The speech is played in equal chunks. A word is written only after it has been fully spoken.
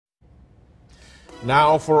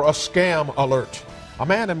Now for a scam alert. A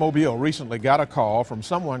man in Mobile recently got a call from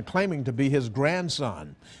someone claiming to be his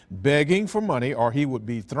grandson, begging for money or he would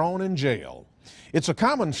be thrown in jail. It's a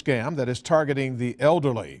common scam that is targeting the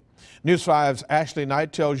elderly. News 5's Ashley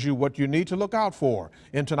Knight tells you what you need to look out for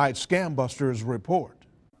in tonight's Scam Busters report.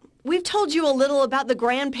 We've told you a little about the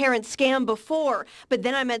grandparent scam before, but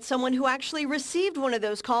then I met someone who actually received one of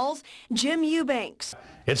those calls, Jim Eubanks.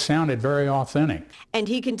 It sounded very authentic. And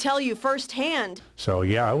he can tell you firsthand. So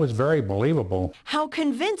yeah, it was very believable. How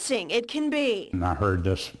convincing it can be. And I heard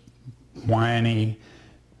this whiny,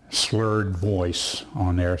 slurred voice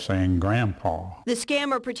on there saying grandpa. The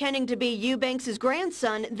scammer pretending to be Eubanks'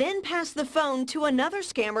 grandson then passed the phone to another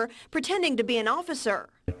scammer pretending to be an officer.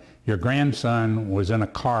 Your grandson was in a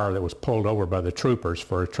car that was pulled over by the troopers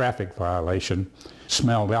for a traffic violation,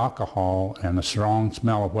 smelled alcohol, and the strong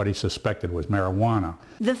smell of what he suspected was marijuana.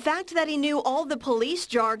 The fact that he knew all the police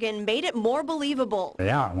jargon made it more believable.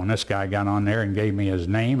 Yeah, when this guy got on there and gave me his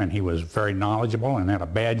name, and he was very knowledgeable and had a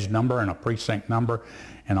badge number and a precinct number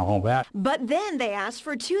and all that. But then they asked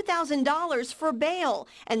for $2,000 for bail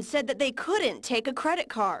and said that they couldn't take a credit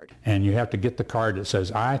card. And you have to get the card that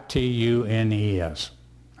says ITUNES.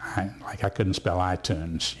 Like I couldn't spell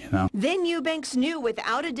iTunes, you know. Then Eubanks knew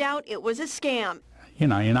without a doubt it was a scam. You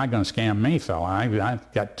know, you're not going to scam me, fella.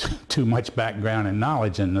 I've got too much background and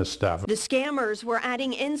knowledge in this stuff. The scammers were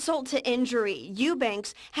adding insult to injury.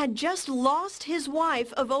 Eubanks had just lost his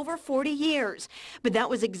wife of over 40 years. But that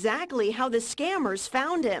was exactly how the scammers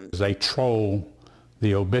found him. They troll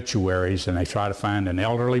the obituaries and they try to find an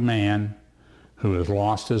elderly man who has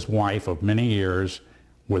lost his wife of many years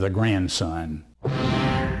with a grandson.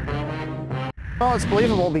 Well, it's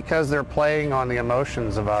believable because they're playing on the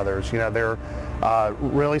emotions of others. You know, they're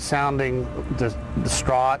really sounding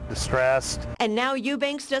distraught, distressed. And now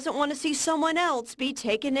Eubanks doesn't want to see someone else be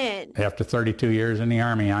taken in. After 32 years in the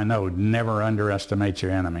Army, I know never underestimate your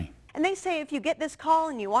enemy. And they say if you get this call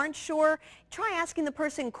and you aren't sure, try asking the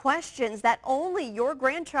person questions that only your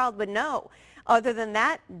grandchild would know. Other than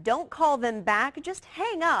that, don't call them back, just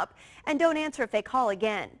hang up and don't answer if they call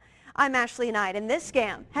again. I'm Ashley Knight, and this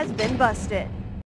scam has been busted.